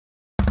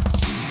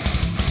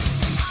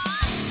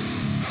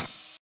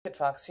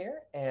Fox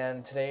here,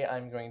 and today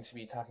I'm going to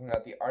be talking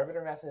about the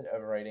Arbiter method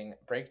of writing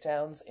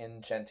breakdowns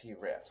in djenty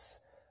riffs.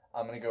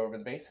 I'm going to go over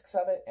the basics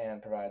of it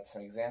and provide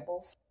some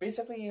examples.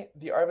 Basically,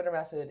 the Arbiter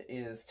method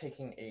is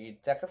taking a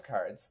deck of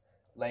cards,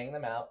 laying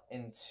them out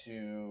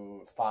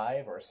into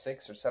 5 or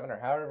 6 or 7 or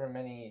however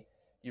many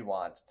you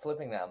want,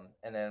 flipping them,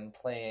 and then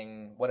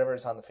playing whatever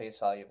is on the face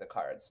value of the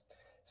cards.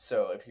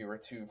 So if you were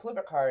to flip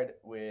a card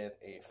with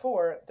a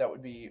 4, that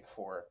would be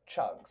 4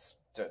 chugs.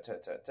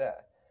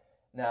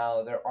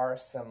 Now, there are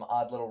some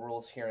odd little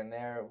rules here and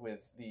there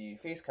with the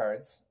face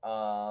cards.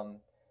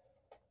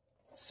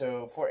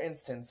 So, for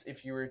instance,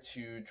 if you were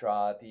to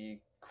draw the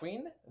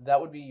queen,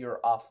 that would be your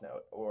off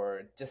note,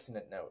 or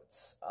dissonant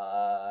notes,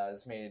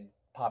 as made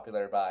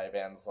popular by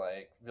bands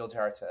like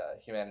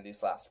Viljarta,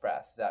 Humanity's Last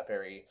Breath, that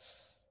very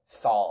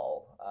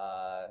thal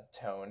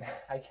tone,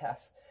 I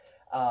guess.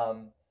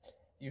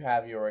 You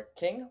have your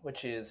king,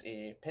 which is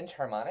a pinch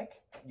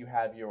harmonic. You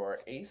have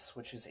your ace,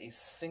 which is a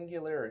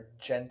singular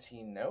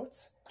djenty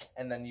note.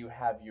 And then you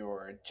have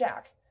your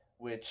jack,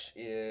 which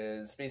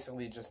is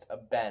basically just a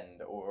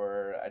bend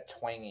or a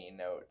twangy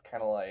note,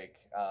 kind of like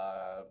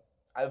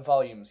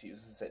Volumes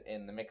uses it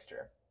in the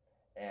mixture.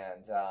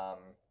 And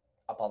Up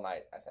All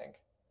Night, I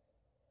think.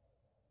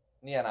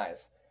 Neon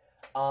Eyes.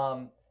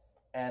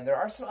 And there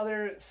are some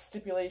other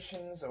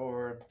stipulations,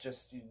 or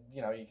just,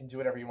 you can do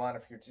whatever you want.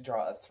 If you're to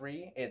draw a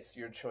 3, it's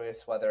your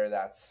choice whether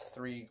that's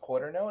 3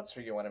 quarter notes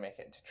or you want to make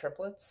it into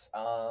triplets.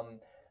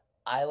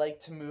 I like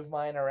to move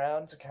mine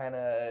around to kind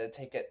of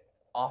take it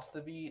off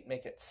the beat,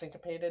 make it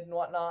syncopated and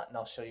whatnot, and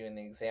I'll show you in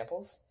the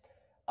examples.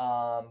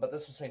 But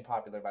this was made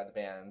popular by the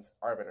band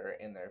Arbiter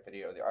in their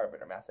video, The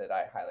Arbiter Method.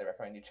 I highly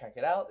recommend you check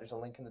it out. There's a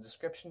link in the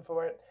description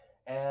for it,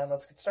 and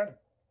let's get started.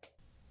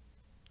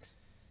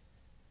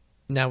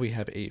 Now we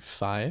have a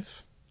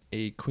 5,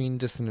 a queen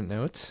dissonant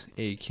note,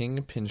 a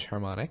king pinch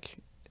harmonic,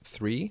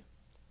 3,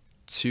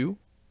 2,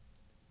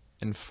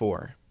 and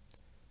 4.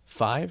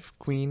 5,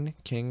 queen,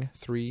 king,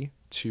 3,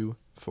 2,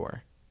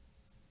 4.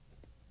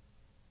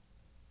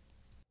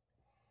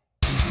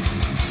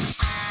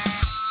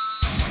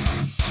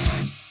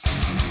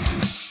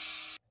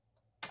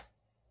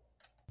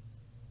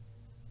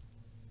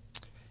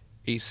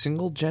 A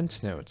single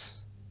djent note,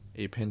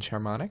 a pinch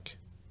harmonic,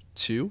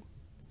 2,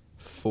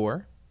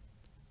 4,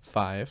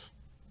 5,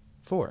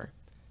 4.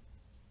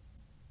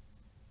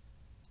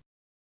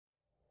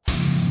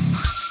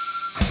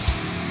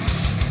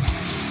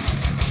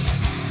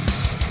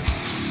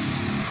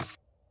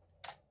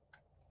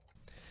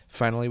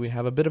 Finally, we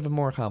have a bit of a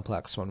more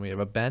complex one. We have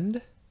a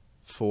bend,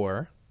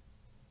 4,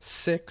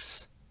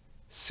 6,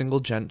 single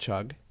djent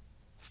chug,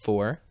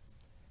 4,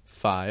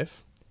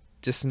 5,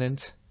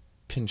 dissonant,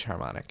 pinch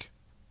harmonic.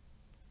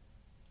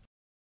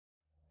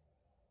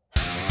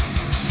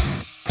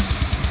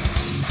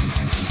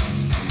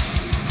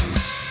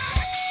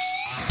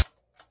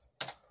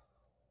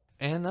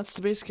 And that's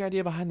the basic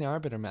idea behind the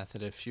Arbiter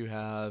method. If you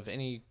have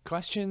any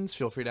questions,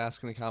 feel free to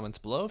ask in the comments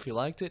below. If you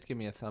liked it, give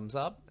me a thumbs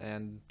up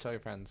and tell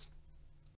your friends.